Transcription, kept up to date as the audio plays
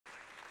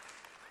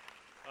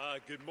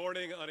Good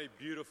morning on a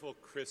beautiful,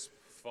 crisp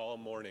fall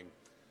morning.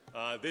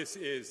 This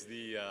is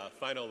the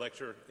final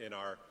lecture in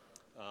our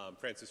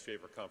Francis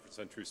Schaeffer Conference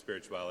on True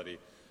Spirituality.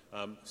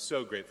 I'm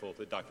so grateful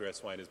that Dr.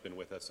 Eswine has been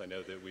with us. I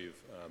know that we've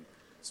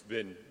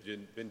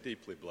been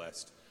deeply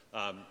blessed.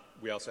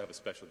 We also have a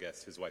special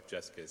guest. His wife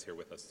Jessica is here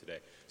with us today.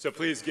 So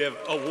please give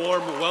a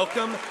warm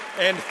welcome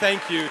and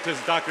thank you to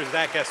Dr.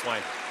 Zach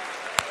Eswine.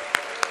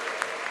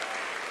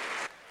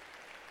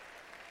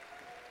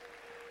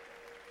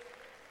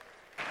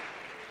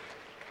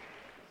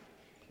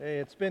 Hey,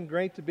 it's been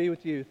great to be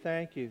with you.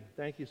 Thank you.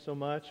 Thank you so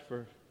much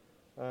for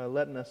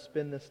letting us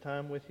spend this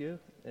time with you.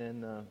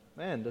 And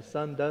man, the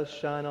sun does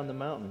shine on the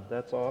mountain.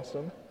 That's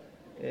awesome.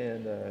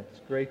 And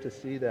it's great to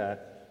see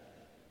that.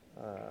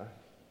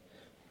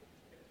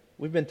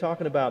 We've been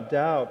talking about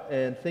doubt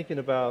and thinking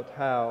about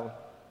how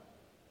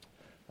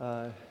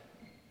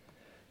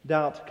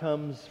doubt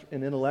comes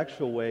in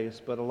intellectual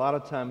ways, but a lot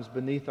of times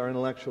beneath our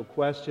intellectual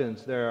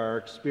questions, there are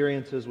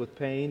experiences with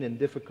pain and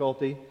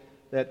difficulty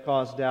that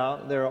cause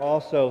doubt. There are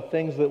also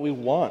things that we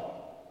want,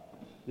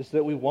 just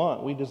that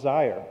we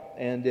desire.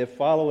 And if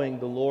following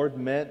the Lord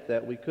meant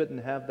that we couldn't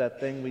have that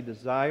thing we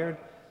desired,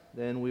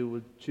 then we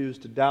would choose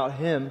to doubt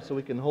Him so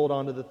we can hold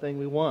on to the thing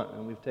we want.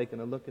 And we've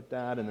taken a look at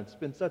that, and it's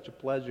been such a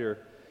pleasure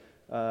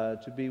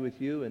to be with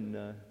you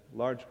in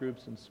large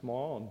groups and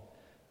small, and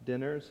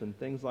dinners and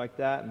things like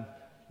that. And I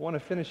want to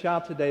finish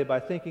out today by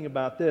thinking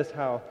about this,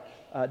 how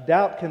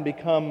doubt can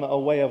become a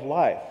way of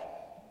life.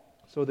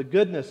 So the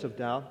goodness of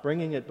doubt,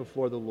 bringing it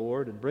before the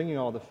Lord and bringing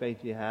all the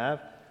faith you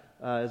have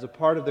is a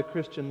part of the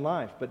Christian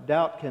life. But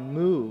doubt can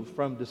move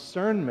from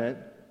discernment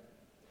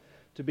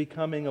to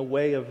becoming a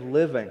way of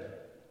living.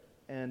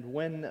 And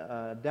when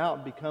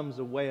doubt becomes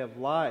a way of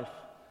life,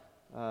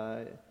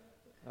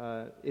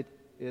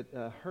 it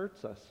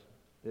hurts us.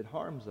 It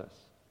harms us.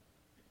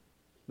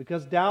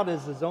 Because doubt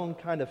is its own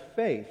kind of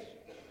faith.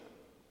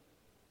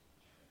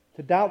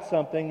 To doubt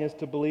something is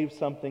to believe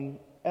something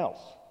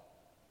else.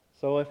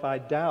 So if I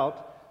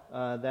doubt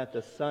that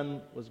the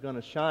sun was going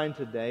to shine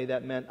today,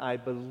 that meant I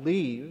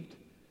believed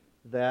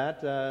that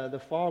the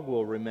fog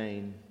will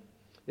remain.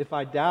 If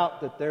I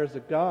doubt that there's a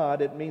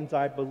God, it means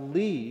I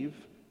believe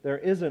there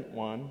isn't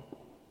one.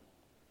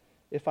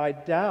 If I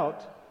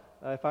doubt,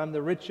 if I'm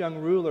the rich young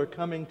ruler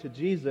coming to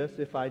Jesus,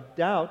 if I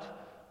doubt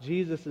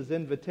Jesus'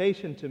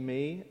 invitation to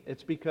me,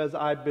 it's because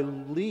I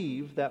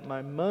believe that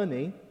my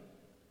money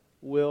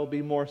will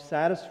be more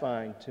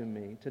satisfying to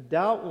me. To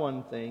doubt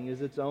one thing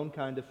is its own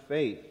kind of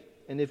faith.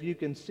 And if you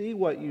can see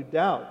what you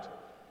doubt,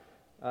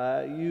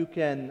 you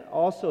can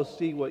also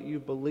see what you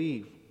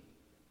believe.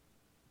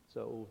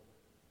 So,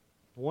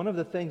 one of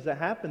the things that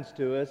happens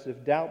to us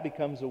if doubt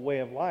becomes a way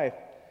of life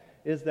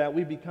is that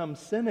we become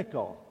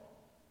cynical.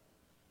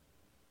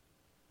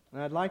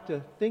 And I'd like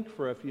to think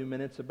for a few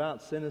minutes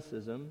about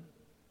cynicism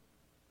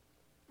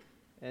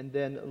and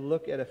then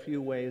look at a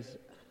few ways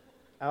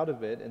out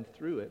of it and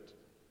through it.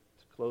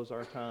 Close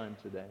our time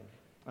today.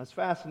 I was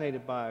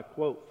fascinated by a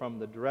quote from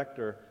the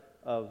director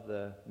of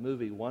the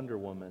movie Wonder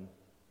Woman.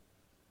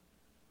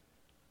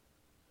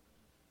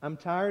 "I'm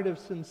tired of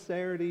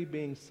sincerity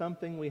being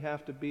something we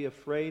have to be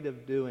afraid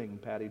of doing,"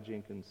 Patty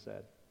Jenkins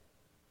said.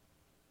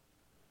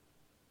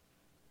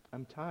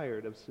 I'm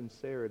tired of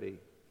sincerity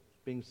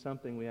being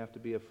something we have to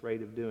be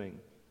afraid of doing.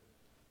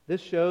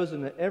 This shows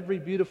in every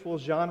beautiful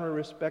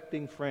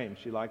genre-respecting frame.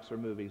 She likes her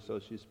movie, so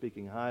she's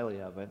speaking highly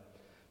of it.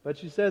 But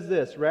she says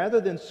this: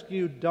 rather than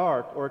skewed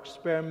dark or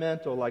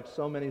experimental like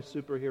so many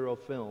superhero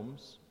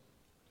films,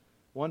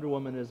 Wonder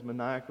Woman is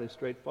maniacally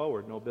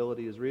straightforward.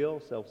 Nobility is real,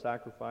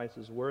 self-sacrifice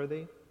is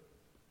worthy.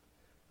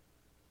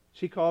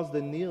 She calls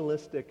the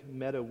nihilistic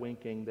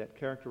meta-winking that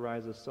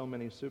characterizes so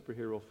many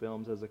superhero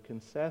films as a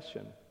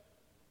concession.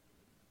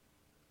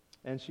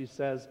 And she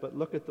says, but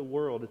look at the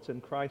world, it's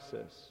in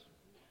crisis.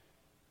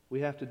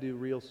 We have to do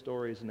real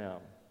stories now.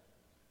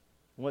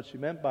 And what she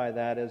meant by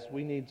that is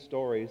we need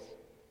stories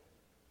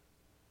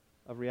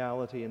of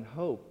reality and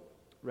hope,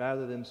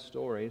 rather than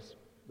stories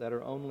that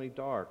are only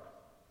dark.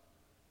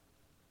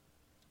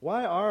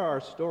 Why are our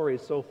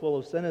stories so full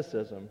of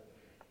cynicism?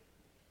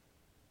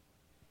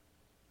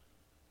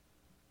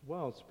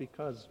 Well, it's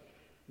because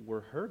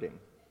we're hurting,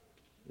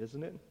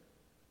 isn't it?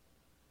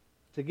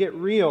 To get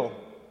real,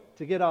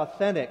 to get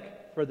authentic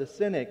for the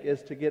cynic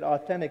is to get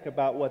authentic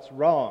about what's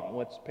wrong,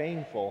 what's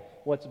painful,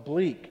 what's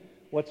bleak,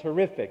 what's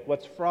horrific,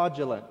 what's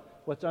fraudulent,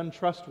 what's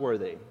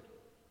untrustworthy.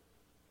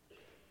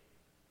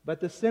 But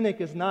the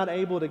cynic is not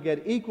able to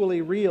get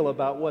equally real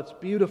about what's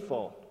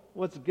beautiful,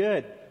 what's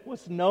good,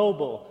 what's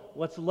noble,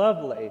 what's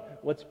lovely,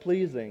 what's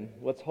pleasing,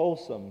 what's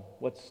wholesome,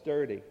 what's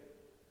sturdy.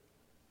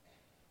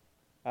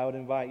 I would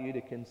invite you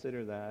to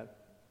consider that,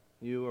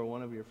 you or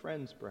one of your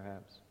friends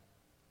perhaps.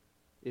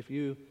 If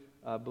you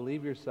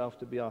believe yourself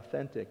to be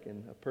authentic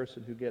and a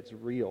person who gets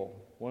real,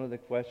 one of the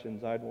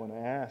questions I'd want to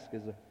ask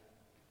is,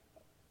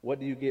 what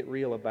do you get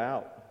real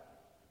about?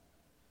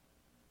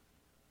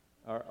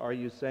 Are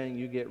you saying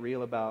you get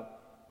real about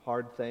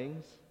hard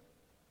things?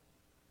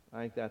 I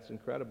think that's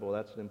incredible.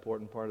 That's an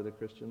important part of the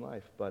Christian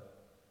life. But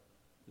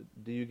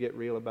do you get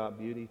real about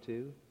beauty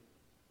too?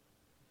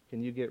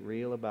 Can you get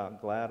real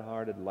about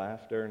glad-hearted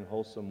laughter and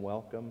wholesome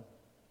welcome?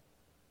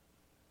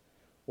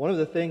 One of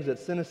the things that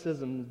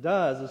cynicism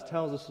does is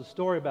tells us a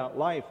story about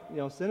life.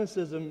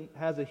 Cynicism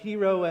has a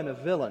hero and a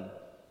villain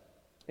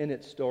in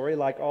its story,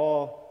 like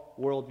all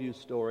worldview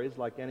stories,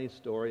 like any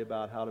story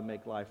about how to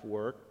make life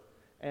work.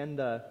 And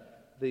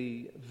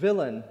the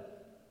villain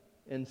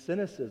in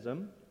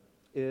cynicism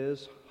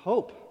is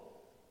hope,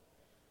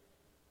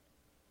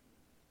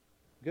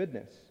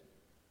 goodness,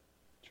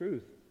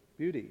 truth,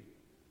 beauty.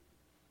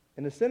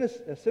 In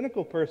a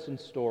cynical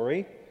person's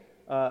story,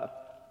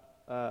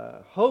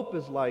 hope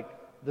is like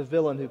the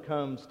villain who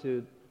comes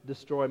to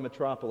destroy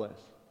Metropolis.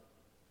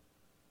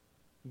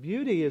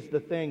 Beauty is the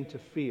thing to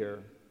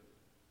fear.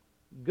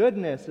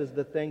 Goodness is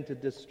the thing to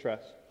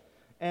distrust.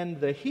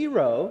 And the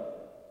hero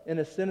in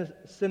a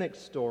cynic's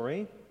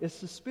story is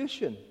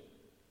suspicion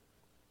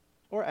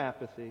or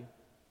apathy,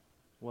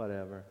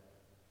 whatever.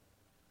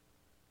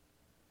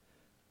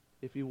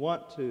 If you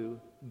want to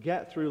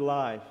get through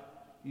life,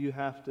 you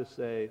have to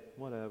say,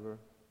 whatever.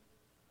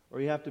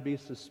 Or you have to be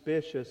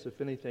suspicious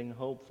if anything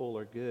hopeful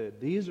or good.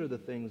 These are the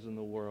things in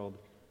the world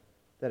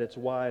that it's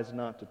wise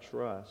not to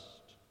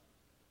trust.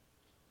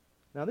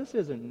 Now, this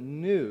isn't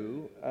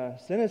new.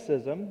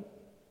 Cynicism,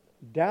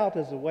 doubt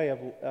as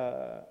a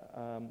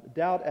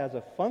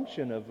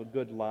function of a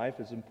good life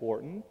is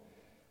important.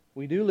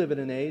 We do live in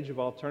an age of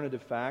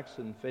alternative facts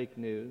and fake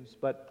news,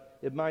 but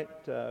it might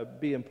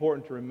be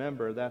important to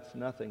remember that's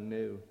nothing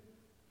new.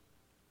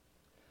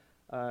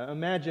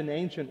 Imagine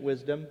ancient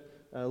wisdom.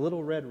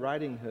 Little Red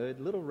Riding Hood.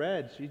 Little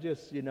Red, she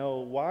just,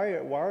 why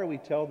are we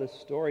tell this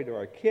story to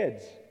our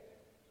kids?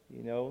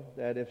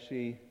 That if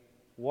she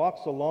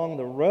walks along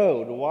the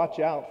road, watch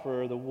out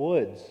for the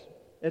woods.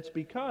 It's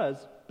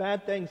because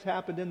bad things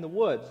happened in the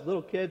woods.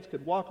 Little kids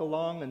could walk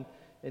along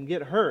and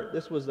get hurt.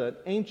 This was an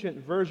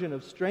ancient version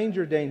of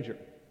stranger danger.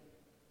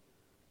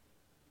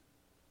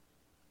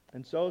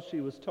 And so she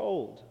was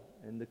told,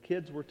 and the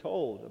kids were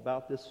told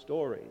about this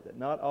story, that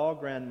not all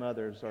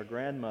grandmothers are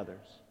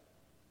grandmothers.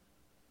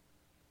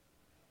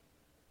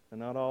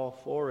 And not all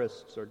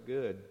forests are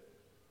good.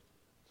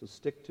 So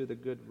stick to the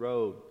good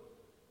road.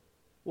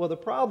 Well, the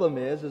problem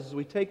is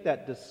we take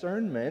that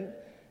discernment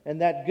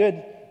and that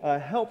good,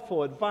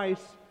 helpful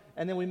advice,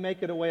 and then we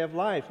make it a way of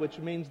life, which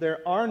means there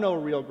are no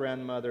real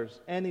grandmothers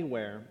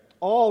anywhere.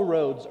 All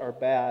roads are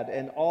bad,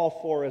 and all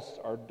forests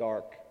are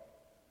dark.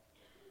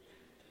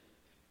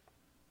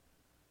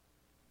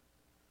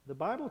 The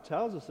Bible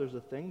tells us there's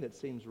a thing that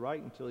seems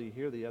right until you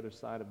hear the other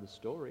side of the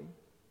story.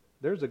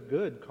 There's a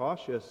good,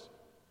 cautious,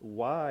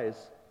 wise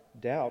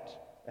doubt,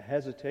 a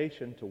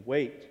hesitation to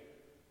wait.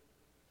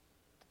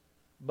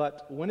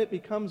 But when it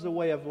becomes a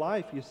way of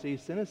life, you see,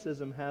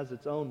 cynicism has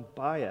its own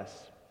bias.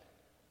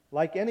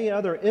 Like any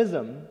other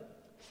ism,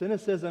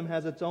 cynicism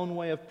has its own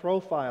way of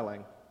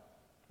profiling,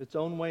 its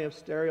own way of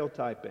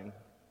stereotyping.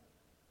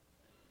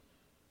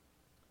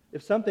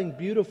 If something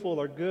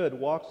beautiful or good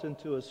walks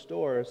into a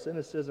store,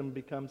 cynicism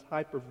becomes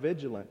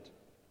hypervigilant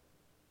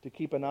to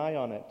keep an eye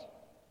on it.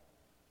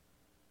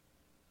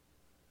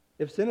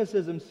 If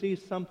cynicism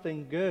sees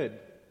something good,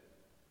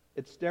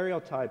 it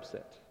stereotypes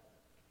it.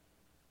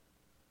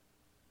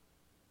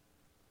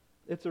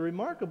 It's a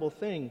remarkable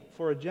thing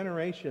for a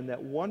generation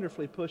that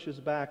wonderfully pushes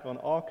back on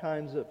all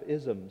kinds of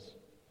isms,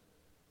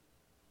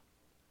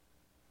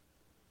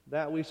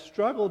 that we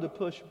struggle to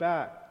push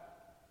back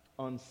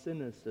on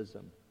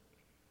cynicism.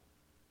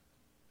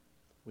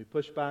 We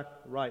push back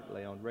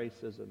rightly on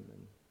racism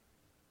and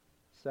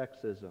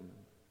sexism,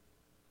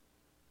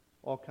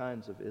 all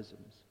kinds of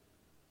isms.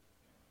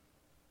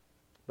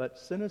 But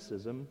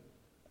cynicism,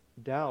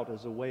 doubt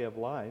as a way of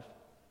life,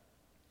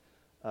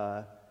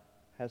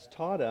 has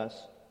taught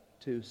us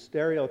to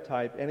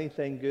stereotype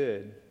anything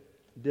good,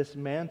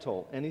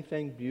 dismantle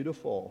anything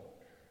beautiful,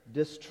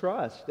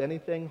 distrust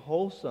anything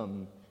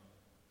wholesome,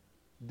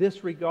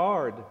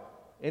 disregard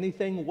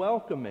anything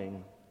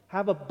welcoming,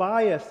 have a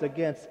bias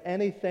against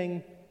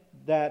anything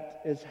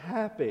that is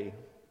happy,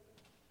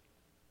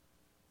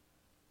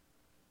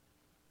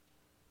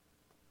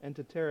 and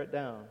to tear it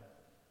down.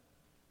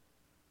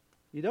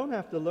 You don't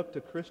have to look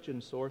to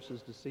Christian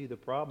sources to see the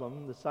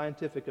problem. The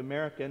Scientific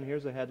American,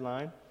 here's a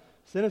headline: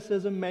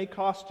 cynicism may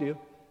cost you.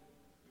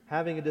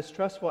 Having a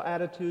distrustful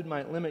attitude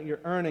might limit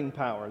your earning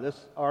power. This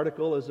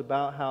article is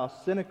about how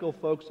cynical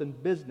folks in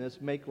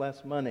business make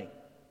less money.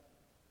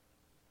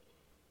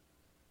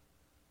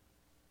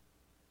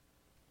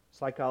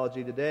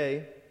 Psychology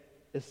Today: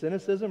 is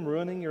cynicism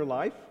ruining your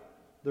life?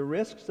 The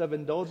risks of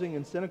indulging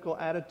in cynical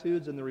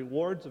attitudes and the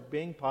rewards of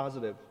being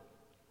positive.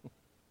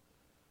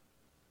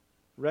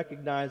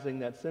 Recognizing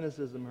that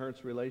cynicism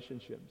hurts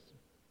relationships.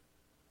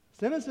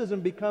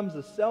 Cynicism becomes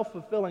a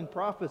self-fulfilling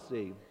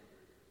prophecy.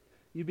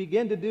 You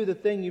begin to do the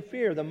thing you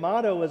fear. The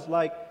motto is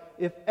like,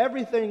 if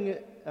everything,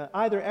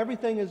 either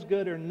everything is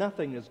good or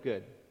nothing is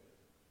good.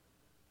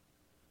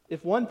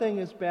 If one thing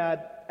is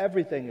bad,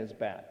 everything is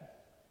bad.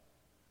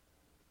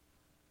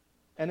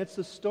 And it's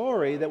the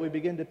story that we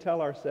begin to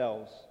tell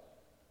ourselves.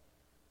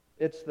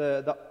 It's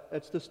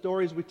the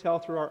stories we tell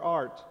through our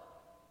art.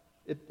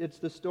 It's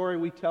the story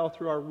we tell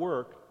through our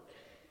work.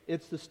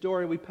 It's the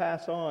story we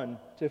pass on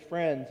to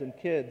friends and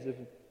kids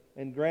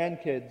and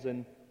grandkids.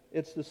 And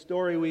it's the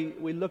story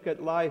we look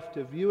at life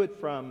to view it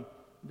from,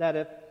 that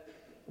if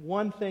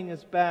one thing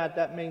is bad,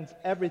 that means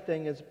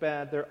everything is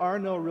bad. There are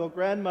no real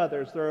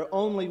grandmothers. There are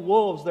only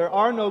wolves. There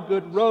are no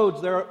good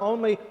roads. There are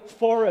only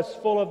forests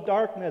full of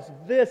darkness.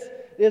 This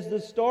is the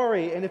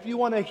story. And if you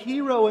want a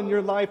hero in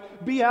your life,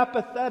 be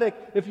apathetic.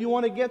 If you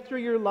want to get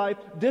through your life,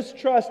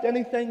 distrust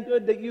anything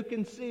good that you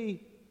can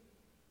see.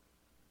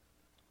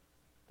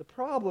 The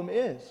problem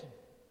is,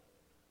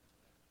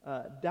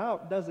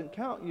 doubt doesn't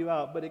count you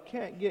out, but it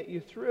can't get you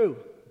through.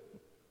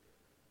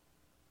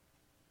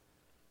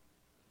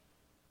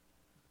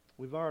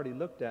 We've already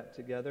looked at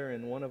together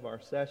in one of our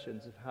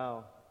sessions of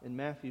how in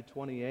Matthew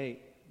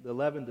 28, the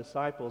 11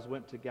 disciples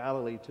went to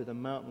Galilee to the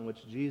mountain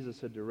which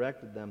Jesus had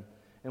directed them.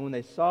 And when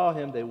they saw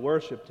him, they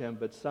worshiped him,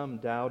 but some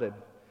doubted.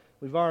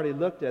 We've already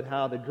looked at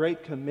how the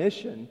Great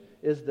Commission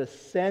is the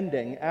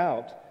sending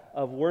out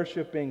of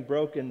worshiping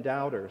broken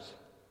doubters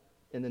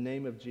in the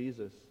name of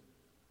Jesus.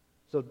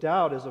 So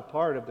doubt is a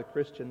part of the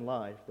Christian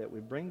life that we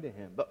bring to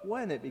him. But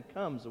when it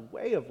becomes a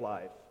way of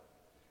life,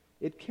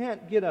 it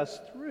can't get us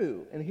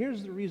through. And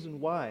here's the reason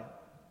why.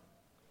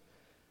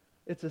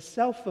 It's a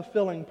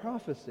self-fulfilling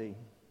prophecy.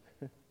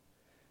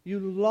 You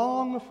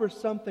long for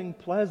something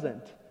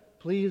pleasant,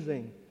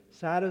 pleasing,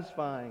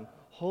 satisfying,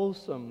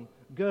 wholesome,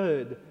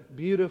 good,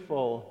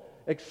 beautiful,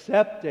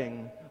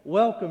 accepting,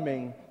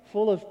 welcoming,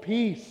 full of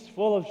peace,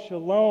 full of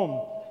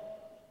shalom.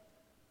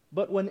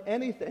 But when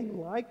anything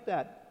like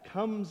that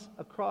comes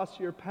across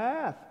your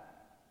path,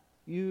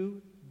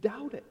 you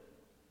doubt it.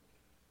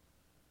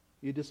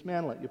 You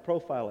dismantle it, you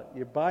profile it,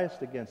 you're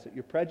biased against it,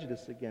 you're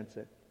prejudiced against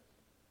it.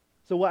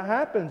 So what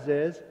happens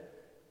is,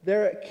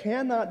 there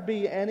cannot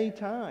be any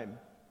time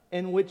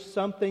in which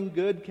something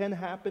good can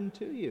happen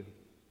to you,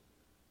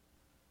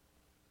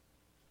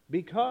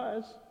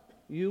 because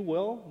you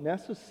will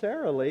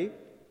necessarily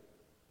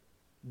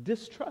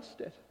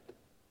distrust it.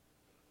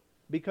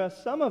 Because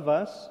some of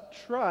us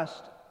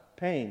trust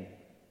pain.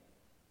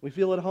 We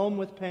feel at home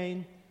with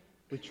pain.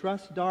 We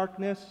trust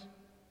darkness.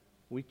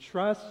 We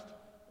trust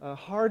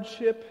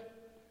hardship.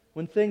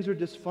 When things are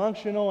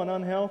dysfunctional and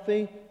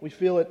unhealthy, we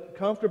feel it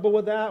comfortable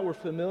with that. We're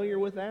familiar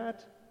with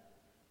that.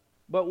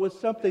 But when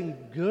something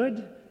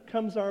good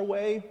comes our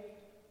way,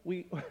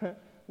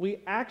 we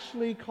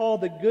actually call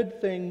the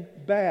good thing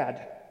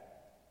bad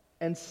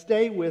and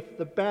stay with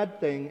the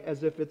bad thing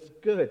as if it's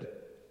good.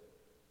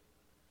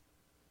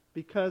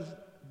 Because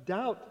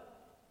doubt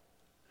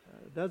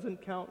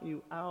doesn't count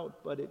you out,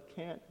 but it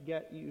can't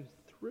get you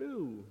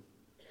through.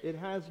 It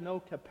has no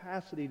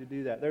capacity to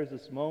do that. There's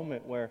this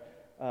moment where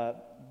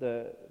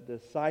the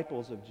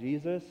disciples of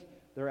Jesus,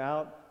 they're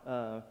out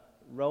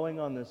rowing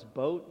on this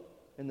boat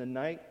in the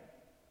night,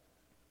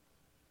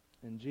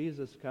 and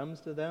Jesus comes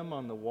to them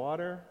on the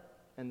water,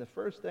 and the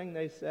first thing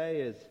they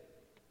say is,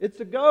 "It's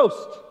a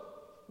ghost!"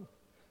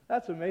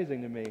 That's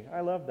amazing to me.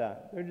 I love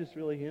that. They're just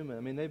really human. I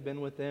mean, they've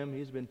been with him.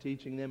 He's been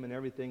teaching them and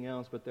everything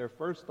else. But their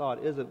first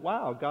thought isn't,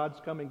 wow,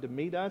 God's coming to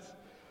meet us.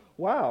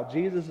 Wow,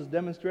 Jesus is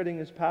demonstrating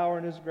his power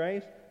and his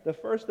grace. The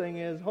first thing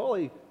is,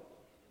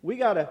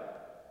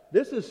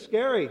 this is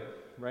scary,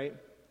 right?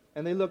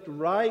 And they looked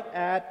right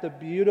at the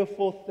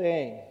beautiful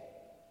thing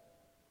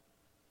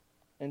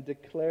and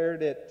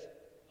declared it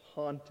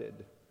haunted.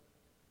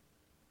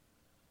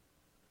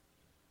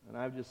 And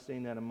I've just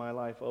seen that in my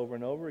life over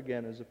and over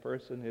again as a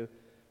person who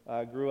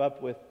grew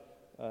up with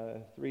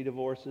 3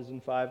 divorces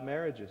and 5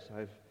 marriages.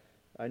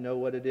 I know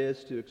what it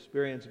is to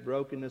experience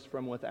brokenness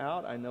from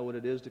without. I know what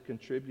it is to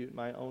contribute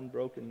my own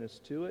brokenness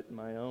to it,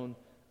 my own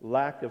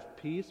lack of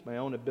peace, my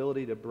own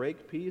ability to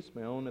break peace,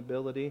 my own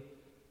ability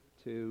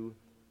to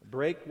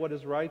break what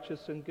is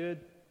righteous and good,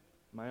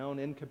 my own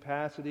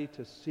incapacity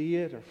to see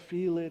it or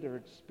feel it or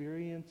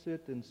experience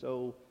it. And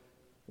so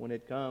when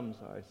it comes,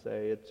 I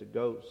say it's a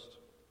ghost.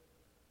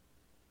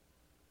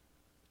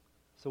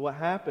 So what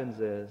happens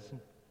is,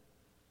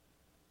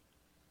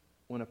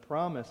 when a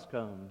promise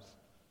comes,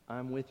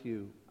 I'm with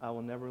you, I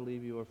will never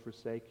leave you or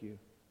forsake you.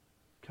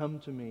 Come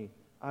to me,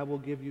 I will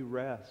give you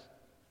rest.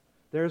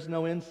 There's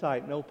no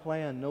insight, no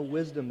plan, no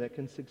wisdom that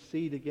can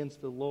succeed against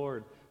the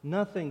Lord.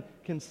 Nothing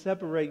can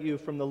separate you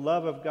from the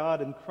love of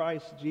God in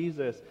Christ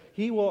Jesus.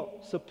 He will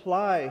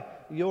supply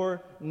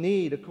your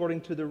need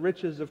according to the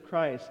riches of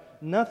Christ.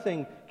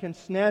 Nothing can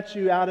snatch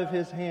you out of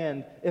his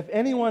hand. If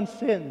anyone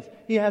sins,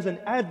 he has an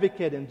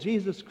advocate in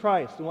Jesus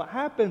Christ. And what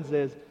happens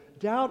is,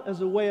 doubt as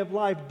a way of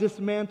life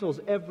dismantles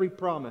every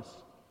promise.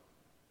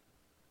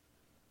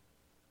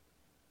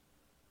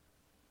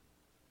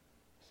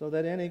 So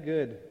that any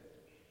good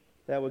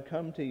that would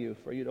come to you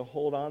for you to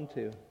hold on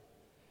to,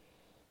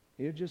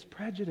 you're just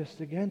prejudiced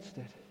against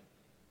it.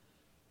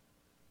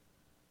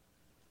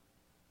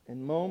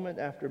 And moment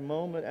after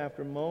moment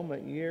after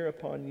moment, year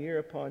upon year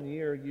upon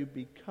year, you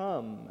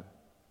become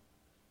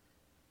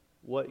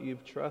what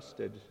you've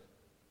trusted.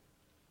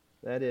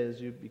 That is,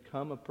 you've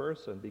become a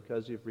person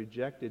because you've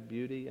rejected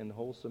beauty and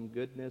wholesome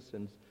goodness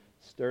and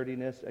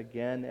sturdiness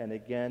again and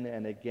again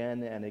and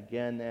again and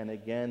again and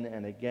again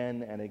and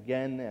again and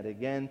again and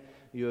again,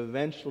 you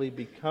eventually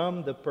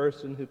become the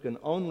person who can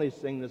only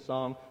sing the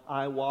song,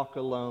 I walk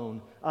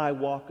alone, I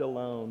walk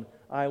alone,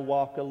 I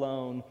walk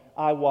alone,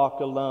 I walk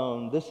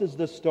alone. This is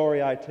the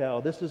story I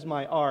tell. This is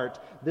my art.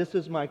 This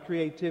is my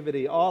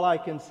creativity. All I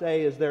can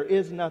say is there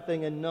is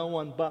nothing and no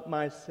one but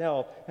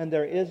myself, and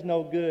there is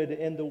no good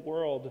in the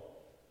world.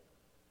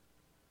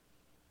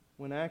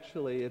 When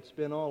actually it's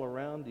been all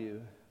around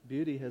you.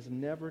 Beauty has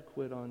never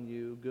quit on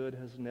you. Good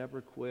has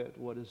never quit.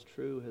 What is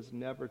true has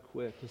never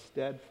quit. The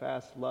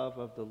steadfast love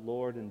of the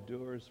Lord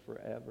endures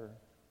forever.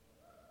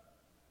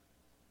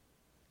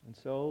 And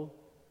so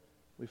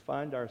we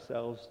find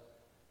ourselves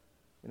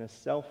in a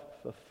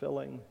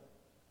self-fulfilling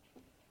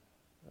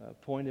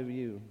point of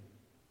view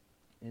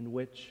in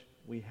which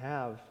we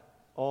have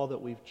all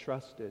that we've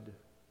trusted,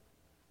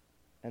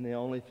 and the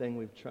only thing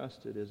we've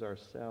trusted is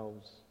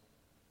ourselves.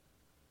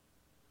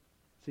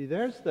 See,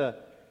 there's the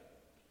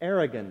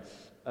arrogance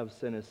of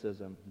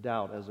cynicism,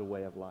 doubt as a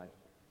way of life.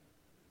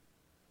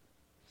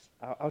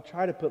 I'll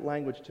try to put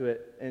language to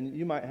it, and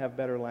you might have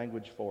better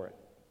language for it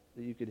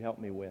that you could help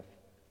me with.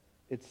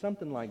 It's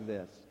something like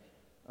this.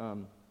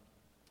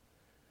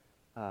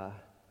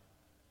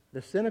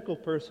 The cynical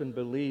person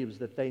believes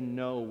that they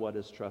know what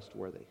is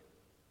trustworthy.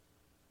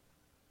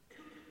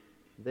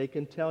 They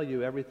can tell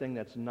you everything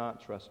that's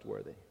not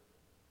trustworthy,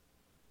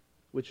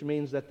 which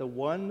means that the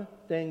one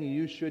thing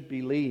you should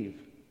believe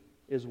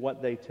is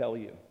what they tell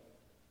you.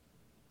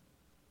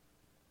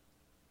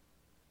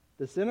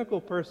 The cynical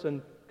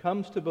person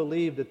comes to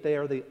believe that they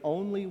are the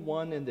only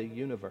one in the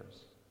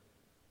universe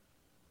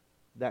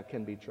that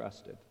can be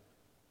trusted.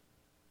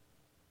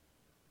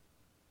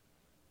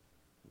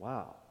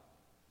 Wow.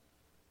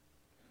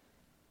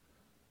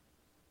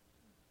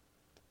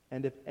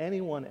 And if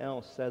anyone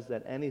else says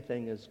that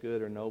anything is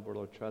good or noble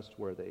or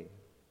trustworthy,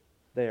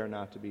 they are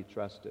not to be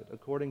trusted.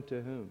 According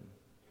to whom?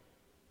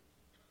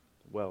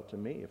 Well, to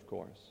me, of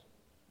course.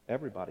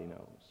 Everybody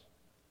knows.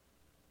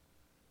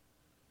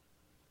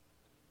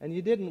 And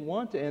you didn't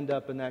want to end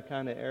up in that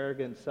kind of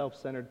arrogant,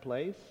 self-centered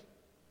place.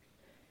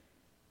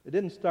 It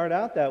didn't start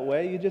out that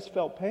way. You just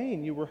felt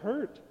pain. You were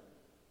hurt.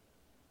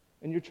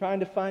 And you're trying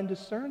to find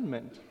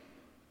discernment.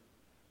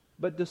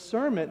 But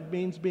discernment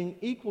means being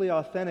equally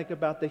authentic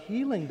about the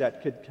healing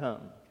that could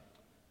come.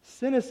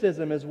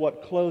 Cynicism is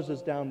what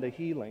closes down the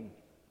healing.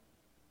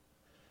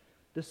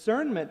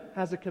 Discernment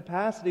has a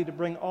capacity to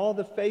bring all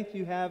the faith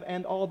you have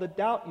and all the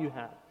doubt you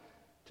have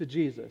to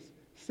Jesus.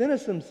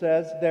 Cynicism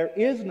says there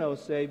is no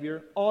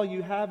Savior, all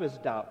you have is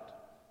doubt.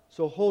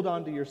 So hold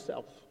on to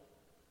yourself.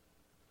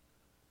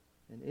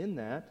 And in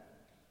that,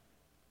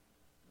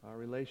 our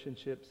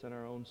relationships and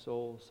our own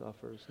soul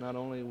suffers, not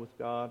only with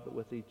God, but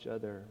with each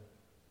other.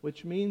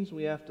 Which means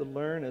we have to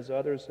learn, as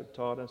others have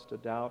taught us, to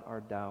doubt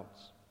our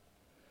doubts.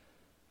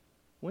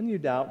 When you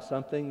doubt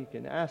something, you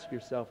can ask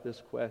yourself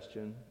this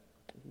question: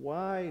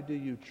 why do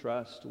you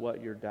trust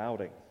what you're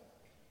doubting?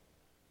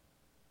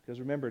 Because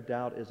remember,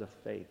 doubt is a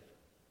faith.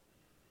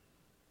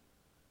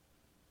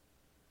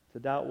 To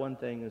doubt one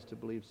thing is to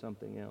believe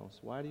something else.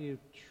 Why do you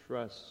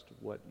trust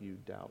what you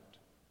doubt,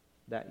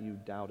 that you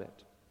doubt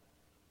it?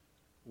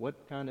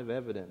 What kind of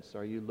evidence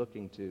are you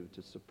looking to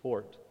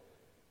support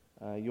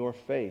your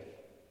faith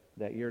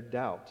that your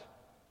doubt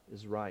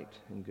is right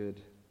and good?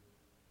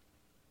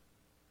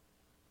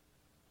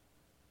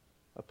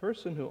 A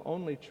person who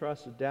only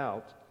trusts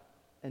doubt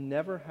and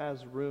never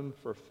has room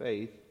for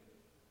faith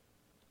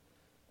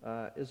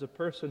is a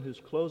person who's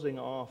closing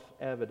off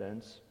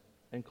evidence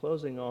and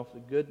closing off the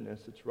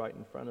goodness that's right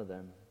in front of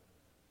them.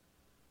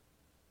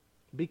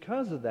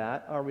 Because of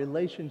that, our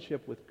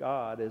relationship with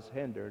God is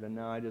hindered. And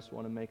now I just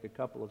want to make a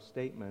couple of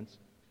statements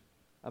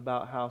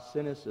about how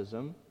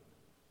cynicism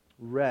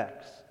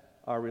wrecks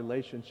our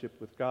relationship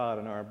with God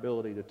and our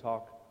ability to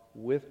talk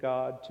with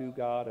God, to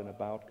God, and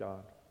about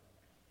God.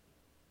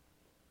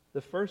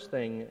 The first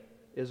thing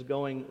is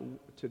going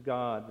to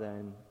God,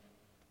 then,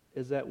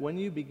 is that when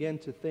you begin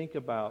to think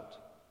about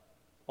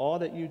all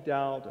that you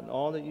doubt and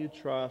all that you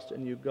trust,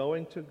 and you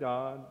going to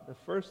God, the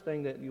first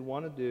thing that you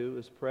want to do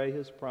is pray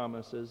His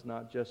promises,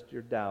 not just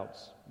your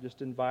doubts.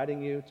 Just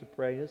inviting you to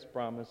pray His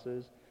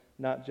promises,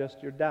 not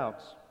just your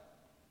doubts.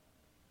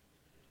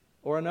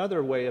 Or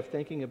another way of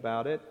thinking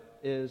about it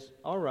is,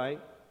 all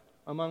right,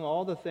 among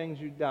all the things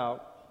you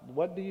doubt,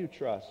 what do you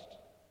trust?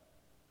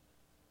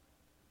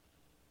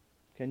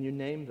 Can you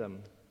name them?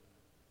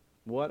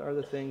 What are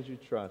the things you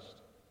trust?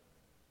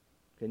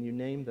 Can you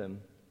name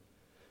them?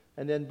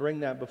 And then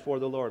bring that before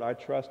the Lord. I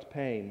trust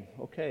pain.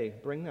 Okay,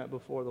 bring that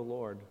before the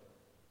Lord.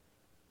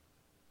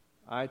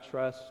 I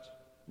trust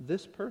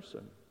this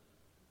person.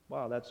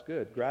 Wow, that's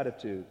good.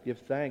 Gratitude. Give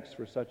thanks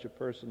for such a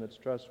person that's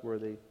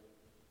trustworthy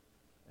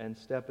and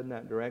step in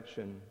that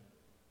direction.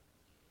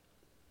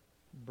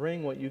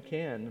 Bring what you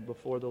can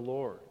before the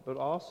Lord. But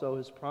also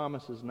His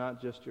promises,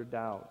 not just your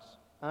doubts.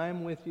 I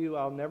am with you.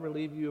 I'll never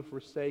leave you or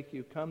forsake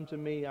you. Come to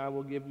me. I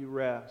will give you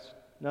rest.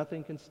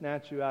 Nothing can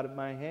snatch you out of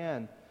my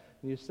hand.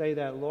 You say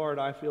that, Lord,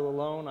 I feel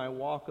alone, I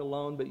walk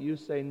alone, but you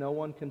say no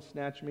one can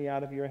snatch me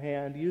out of your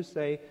hand. You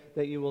say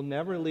that you will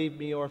never leave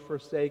me or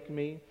forsake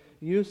me.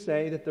 You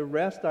say that the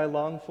rest I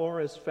long for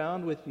is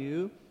found with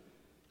you.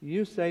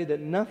 You say that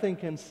nothing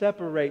can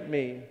separate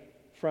me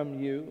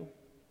from you.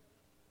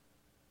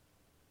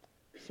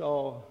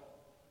 So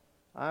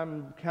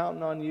I'm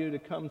counting on you to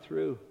come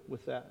through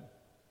with that.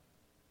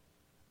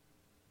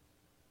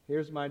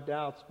 Here's my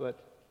doubts, but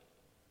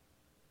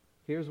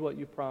here's what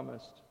you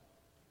promised.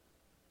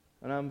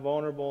 And I'm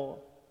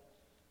vulnerable,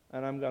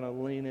 and I'm going to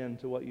lean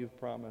into what you've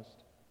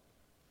promised.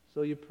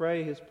 So you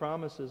pray His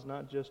promises,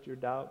 not just your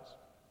doubts.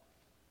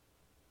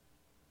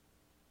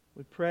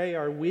 We pray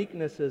our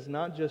weaknesses,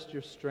 not just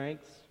your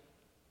strengths.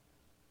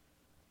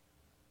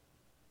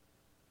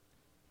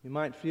 You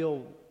might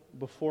feel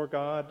before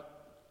God,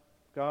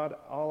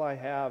 all I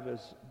have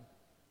is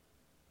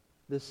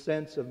this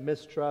sense of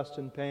mistrust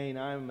and pain.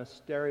 I am a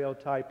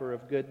stereotyper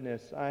of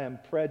goodness. I am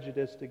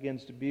prejudiced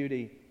against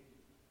beauty.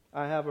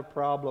 I have a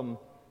problem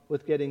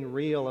with getting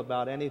real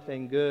about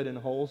anything good and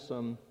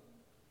wholesome.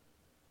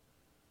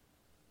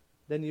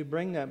 Then you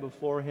bring that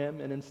before Him,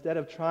 and instead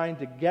of trying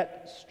to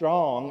get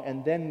strong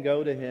and then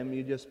go to Him,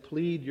 you just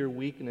plead your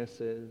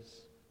weaknesses.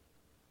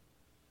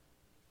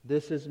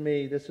 This is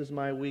me, this is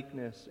my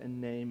weakness,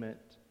 and name it.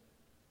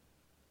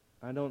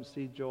 I don't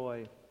see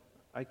joy.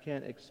 I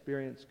can't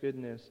experience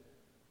goodness.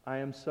 I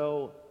am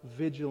so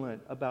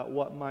vigilant about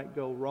what might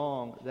go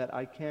wrong that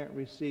I can't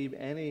receive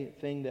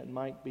anything that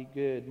might be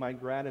good. My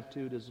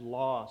gratitude is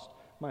lost.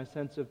 My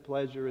sense of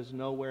pleasure is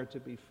nowhere to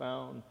be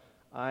found.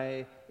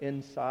 I,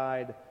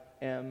 inside,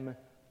 am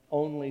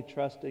only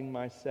trusting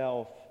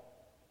myself.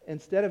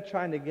 Instead of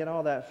trying to get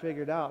all that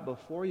figured out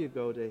before you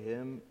go to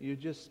Him, you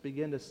just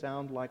begin to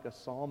sound like a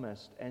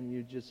psalmist, and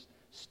you just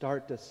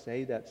start to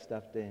say that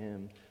stuff to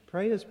Him.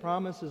 Pray His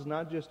promises,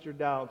 not just your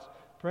doubts.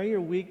 Pray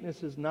your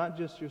weaknesses, not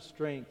just your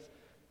strengths.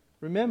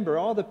 Remember,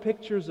 all the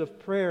pictures of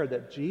prayer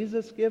that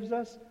Jesus gives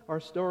us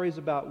are stories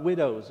about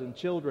widows and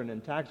children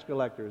and tax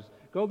collectors.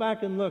 Go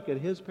back and look at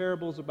His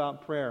parables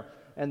about prayer.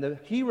 And the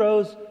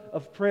heroes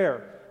of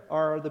prayer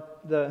are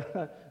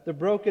the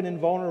broken and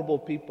vulnerable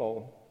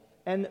people.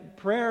 And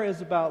prayer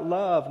is about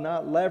love,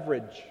 not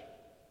leverage.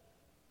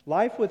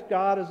 Life with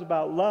God is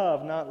about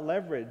love, not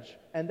leverage.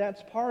 And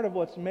that's part of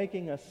what's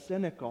making us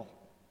cynical.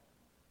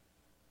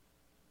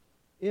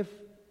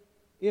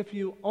 If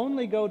you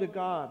only go to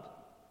God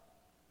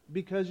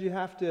because you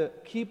have to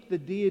keep the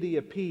deity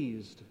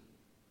appeased,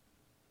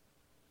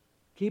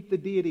 keep the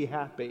deity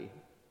happy,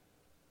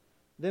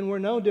 then we're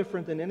no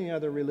different than any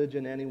other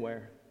religion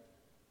anywhere.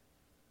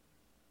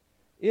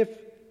 If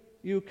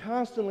you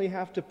constantly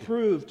have to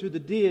prove to the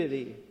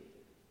deity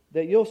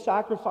that you'll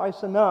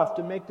sacrifice enough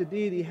to make the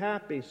deity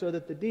happy so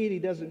that the deity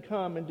doesn't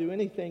come and do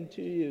anything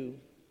to you,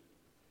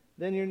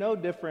 then you're no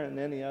different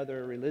than any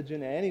other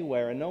religion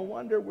anywhere. And no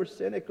wonder we're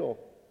cynical.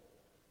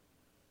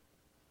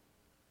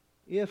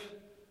 If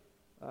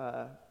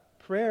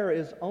prayer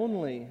is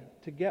only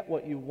to get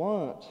what you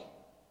want,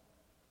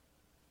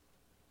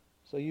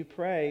 so you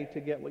pray to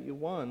get what you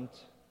want,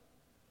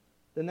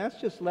 then that's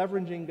just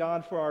leveraging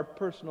God for our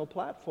personal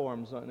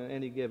platforms on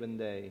any given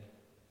day.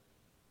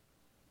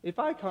 If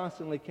I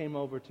constantly came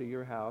over to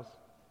your house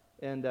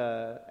and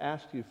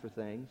asked you for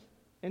things,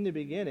 in the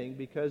beginning,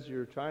 because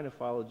you're trying to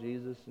follow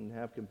Jesus and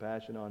have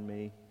compassion on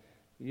me,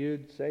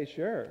 you'd say,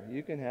 sure,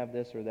 you can have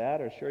this or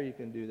that, or sure, you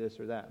can do this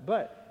or that.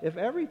 But if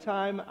every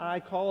time I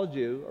called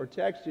you or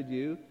texted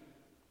you,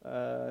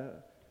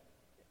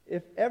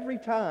 if every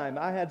time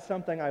I had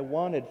something I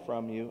wanted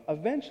from you,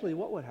 eventually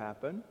what would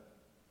happen?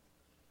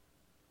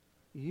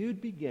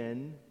 You'd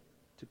begin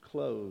to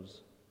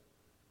close.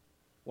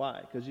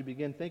 Why? Because you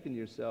begin thinking to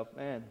yourself,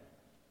 man,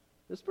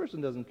 this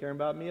person doesn't care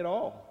about me at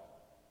all.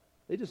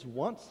 They just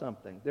want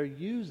something. They're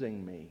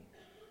using me.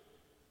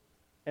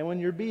 And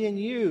when you're being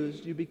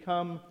used, you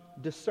become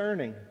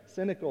discerning,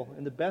 cynical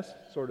in the best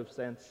sort of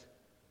sense.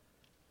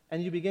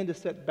 And you begin to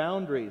set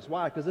boundaries.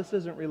 Why? Because this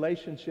isn't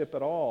relationship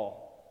at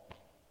all.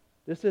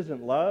 This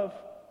isn't love.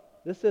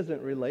 This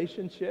isn't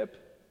relationship.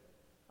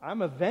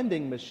 I'm a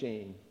vending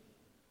machine.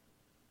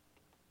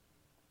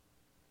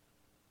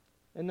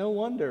 And no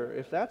wonder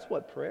if that's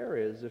what prayer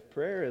is. If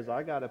prayer is,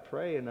 I got to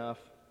pray enough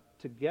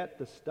to get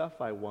the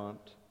stuff I want,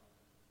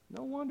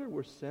 no wonder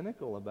we're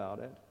cynical about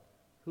it.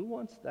 Who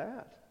wants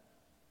that?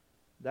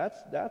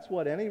 That's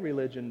what any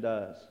religion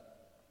does.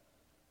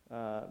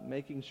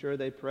 Making sure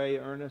they pray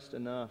earnest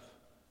enough.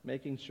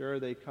 Making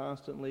sure they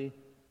constantly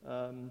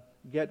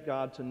get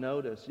God to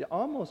notice. You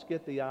almost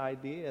get the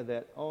idea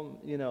that,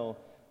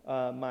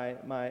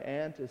 my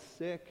aunt is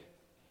sick.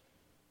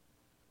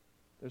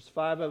 There's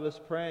 5 of us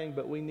praying,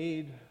 but we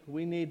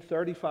need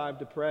 35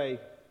 to pray.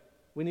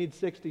 We need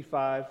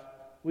 65.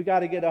 We got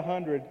to get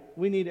 100.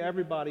 We need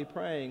everybody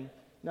praying.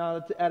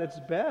 Now, at its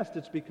best,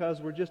 it's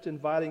because we're just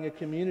inviting a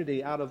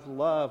community out of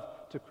love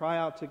to cry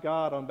out to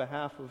God on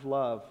behalf of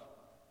love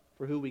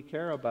for who we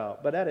care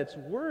about. But at its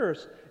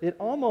worst, it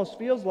almost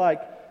feels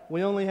like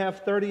we only have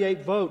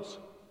 38 votes.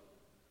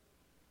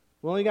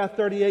 We only got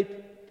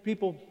 38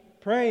 people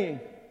praying.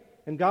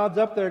 And God's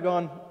up there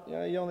going,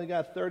 yeah, you only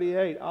got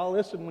 38. I'll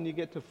listen when you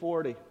get to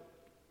 40.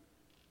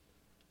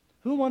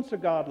 Who wants a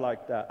God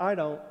like that? I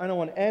don't. I don't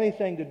want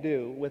anything to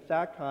do with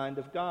that kind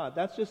of God.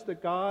 That's just the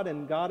God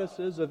and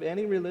goddesses of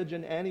any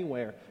religion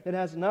anywhere. It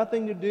has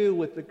nothing to do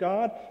with the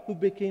God who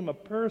became a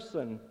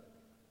person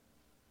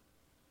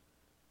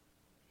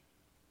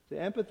to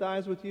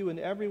empathize with you in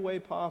every way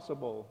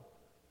possible,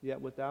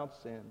 yet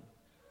without sin.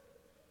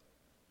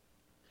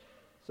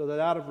 So that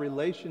out of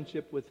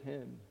relationship with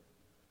Him,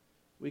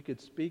 we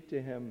could speak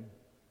to Him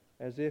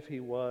as if He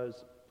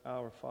was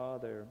our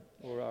father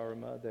or our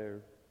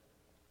mother.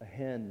 A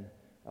hen,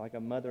 like a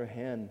mother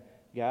hen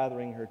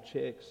gathering her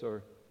chicks,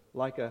 or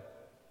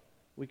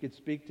we could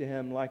speak to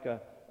Him like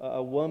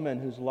a woman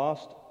who's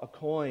lost a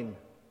coin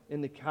in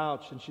the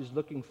couch and she's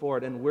looking for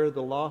it, and we're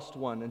the lost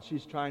one and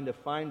she's trying to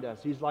find us.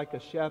 He's like a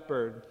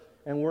shepherd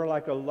and we're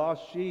like a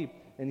lost sheep,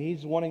 and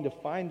He's wanting to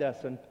find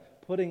us and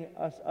putting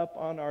us up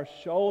on our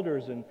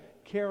shoulders and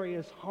carry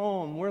us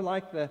home. We're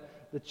like the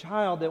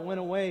child that went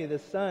away, the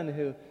son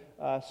who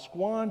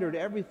squandered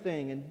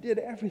everything and did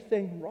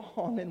everything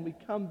wrong, and we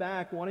come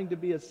back wanting to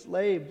be a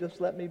slave.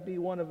 Just let me be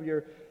one of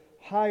your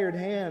hired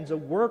hands, a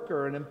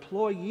worker, an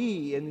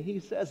employee. And He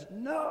says,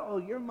 no,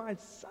 you're my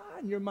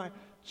son, you're my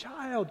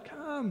child,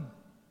 come.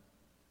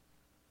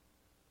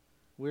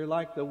 We're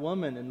like the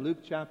woman in Luke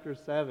chapter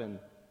 7,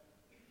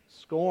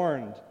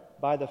 scorned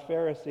by the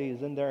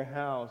Pharisees in their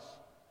house.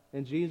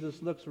 And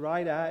Jesus looks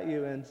right at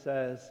you and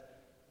says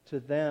to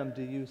them,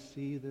 do you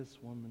see this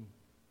woman?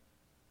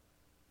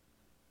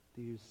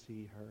 Do you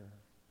see her?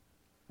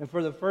 And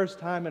for the first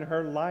time in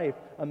her life,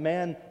 a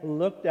man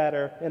looked at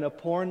her in a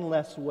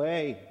pornless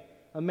way.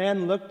 A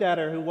man looked at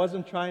her who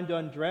wasn't trying to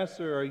undress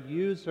her or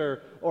use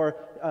her or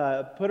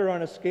put her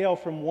on a scale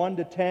from 1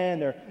 to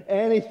 10 or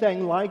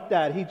anything like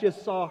that. He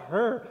just saw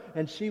her,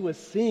 and she was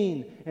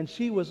seen and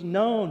she was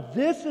known.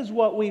 This is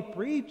what we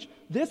preach.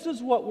 This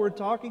is what we're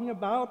talking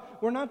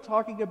about. We're not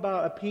talking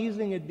about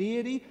appeasing a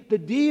deity. The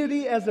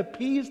deity has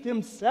appeased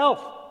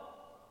Himself.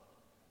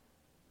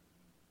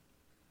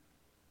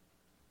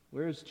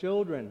 We're His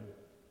children.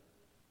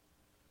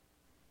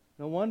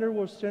 No wonder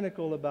we're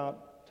cynical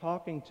about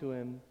talking to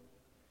Him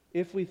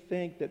if we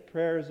think that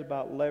prayer is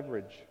about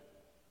leverage.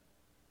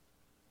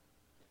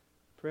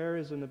 Prayer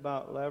isn't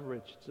about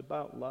leverage. It's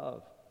about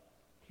love.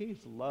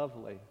 He's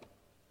lovely.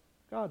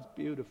 God's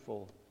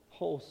beautiful,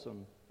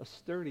 wholesome, a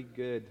sturdy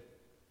good,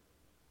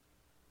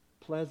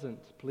 pleasant,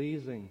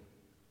 pleasing.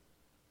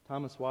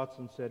 Thomas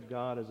Watson said,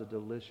 God is a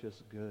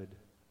delicious good,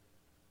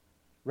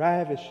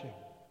 ravishing,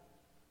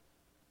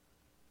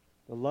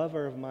 the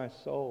lover of my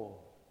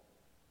soul.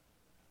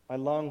 I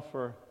long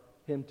for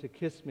Him to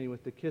kiss me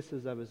with the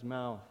kisses of His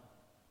mouth.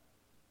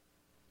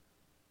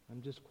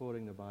 I'm just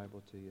quoting the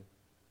Bible to you.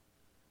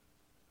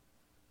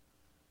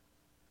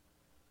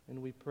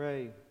 And we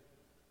pray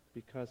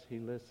because He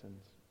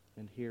listens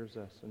and hears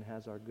us and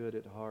has our good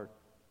at heart.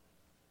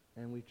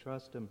 And we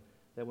trust Him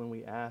that when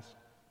we ask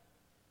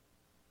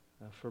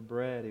for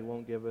bread, He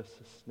won't give us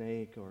a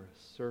snake or a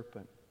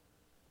serpent.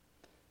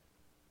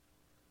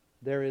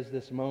 There is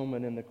this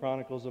moment in the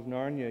Chronicles of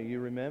Narnia, you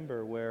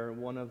remember, where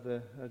one of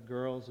the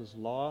girls is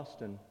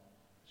lost and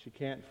she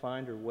can't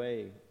find her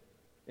way.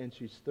 And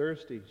she's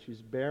thirsty.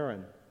 She's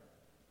barren.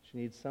 She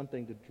needs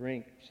something to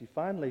drink. She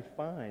finally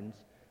finds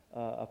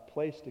a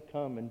place to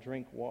come and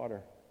drink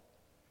water.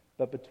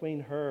 But between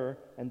her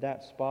and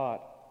that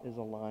spot is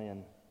a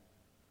lion.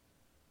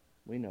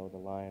 We know the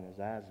lion is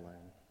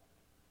Aslan.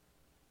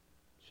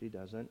 She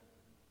doesn't.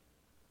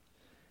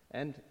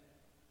 And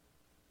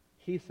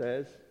he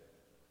says,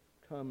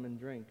 come and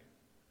drink.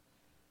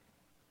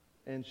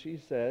 And she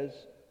says,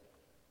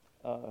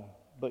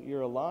 but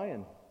you're a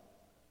lion.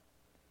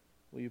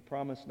 Will you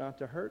promise not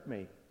to hurt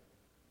me?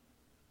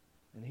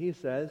 And he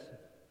says,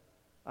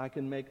 I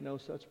can make no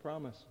such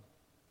promise.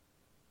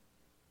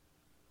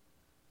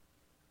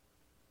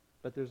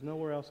 But there's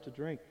nowhere else to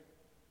drink.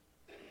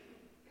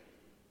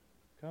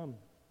 Come.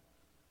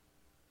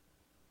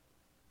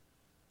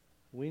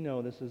 We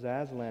know this is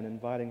Aslan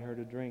inviting her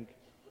to drink.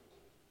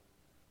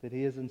 That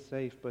he isn't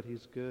safe, but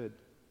he's good.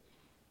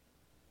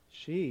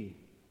 She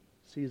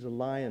sees a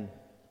lion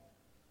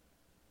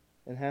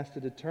and has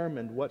to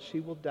determine what she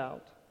will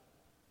doubt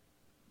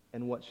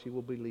and what she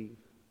will believe.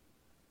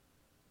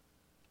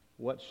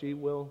 What she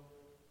will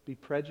be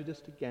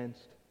prejudiced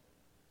against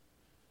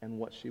and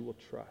what she will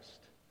trust.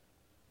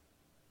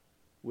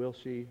 Will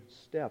she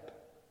step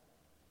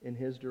in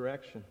his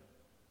direction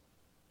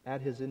at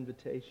his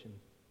invitation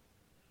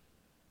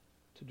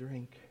to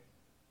drink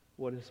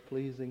what is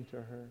pleasing to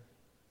her?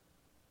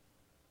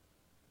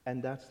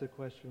 And that's the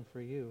question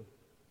for you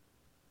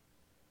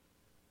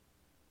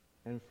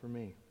and for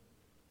me.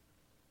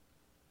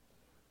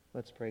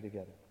 Let's pray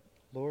together.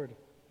 Lord,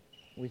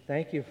 we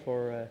thank you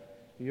for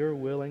your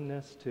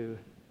willingness to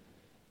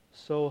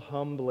so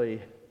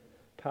humbly,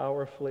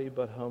 powerfully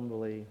but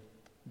humbly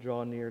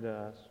draw near to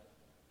us.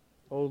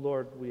 Oh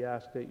Lord, we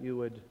ask that you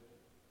would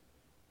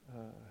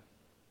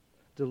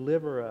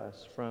deliver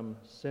us from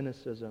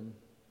cynicism,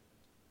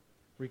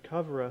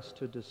 recover us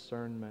to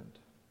discernment,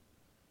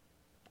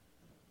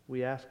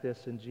 We ask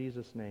this in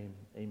Jesus' name.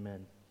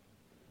 Amen.